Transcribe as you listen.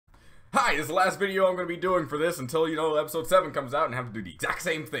Hi, this is the last video I'm going to be doing for this until, you know, episode 7 comes out and have to do the exact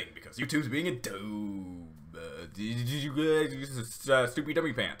same thing because YouTube's being a doob. Stupid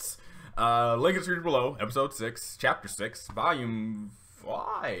dummy pants. Link is below, episode 6, chapter 6, volume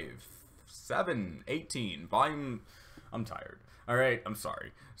 5, 7, 18, volume... I'm tired. Alright, I'm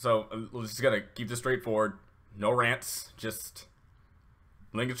sorry. So, we're just gonna keep this straightforward. No rants, just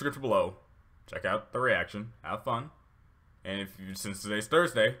link in description below. Check out the reaction, have fun. And if you, since today's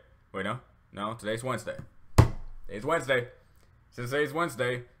Thursday, wait, no, today's Wednesday. Today's Wednesday. Since today's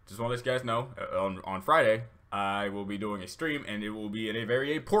Wednesday, just want to let you guys know, on Friday, I will be doing a stream, and it will be a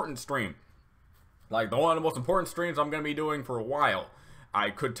very important stream. Like, one of the most important streams I'm going to be doing for a while. I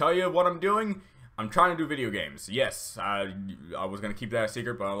could tell you what I'm doing. I'm trying to do video games. Yes, I was going to keep that a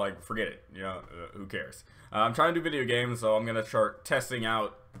secret, but I'm like, forget it. You know, who cares? I'm trying to do video games, so I'm going to start testing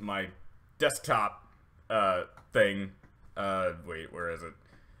out my desktop thing. Wait, where is it?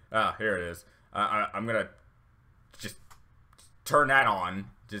 Ah, here it is. I'm gonna just turn that on.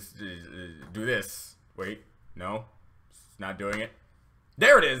 Just do this. Wait, no, it's not doing it.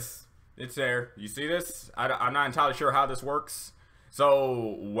 There it is. It's there. You see this? I'm not entirely sure how this works.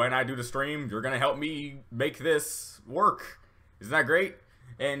 So when I do the stream, you're gonna help me make this work. Isn't that great?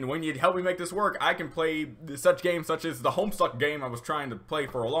 And when you help me make this work, I can play such games such as the Homestuck game I was trying to play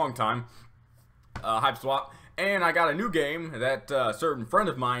for a long time. Hype Swap. And I got a new game that a certain friend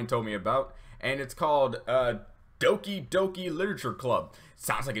of mine told me about, and it's called Doki Doki Literature Club.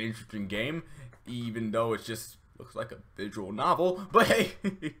 Sounds like an interesting game, even though it just looks like a visual novel. But hey,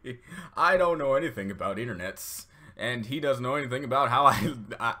 I don't know anything about internets, and he doesn't know anything about how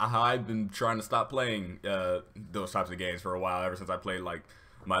I've been trying to stop playing those types of games for a while, ever since I played like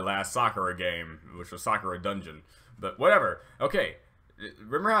my last Sakura game, which was Sakura Dungeon. But whatever. Okay.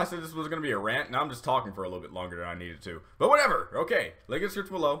 Remember how I said this was going to be a rant? Now I'm just talking for a little bit longer than I needed to. But whatever. Okay. Link in the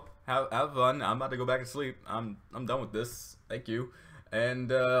description below. Have fun. I'm about to go back to sleep. I'm done with this. Thank you.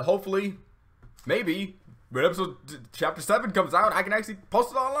 And hopefully, maybe, when episode chapter 7 comes out, I can actually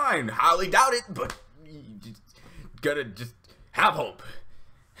post it online. Highly doubt it, but you just gotta just have hope.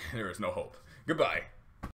 There is no hope. Goodbye.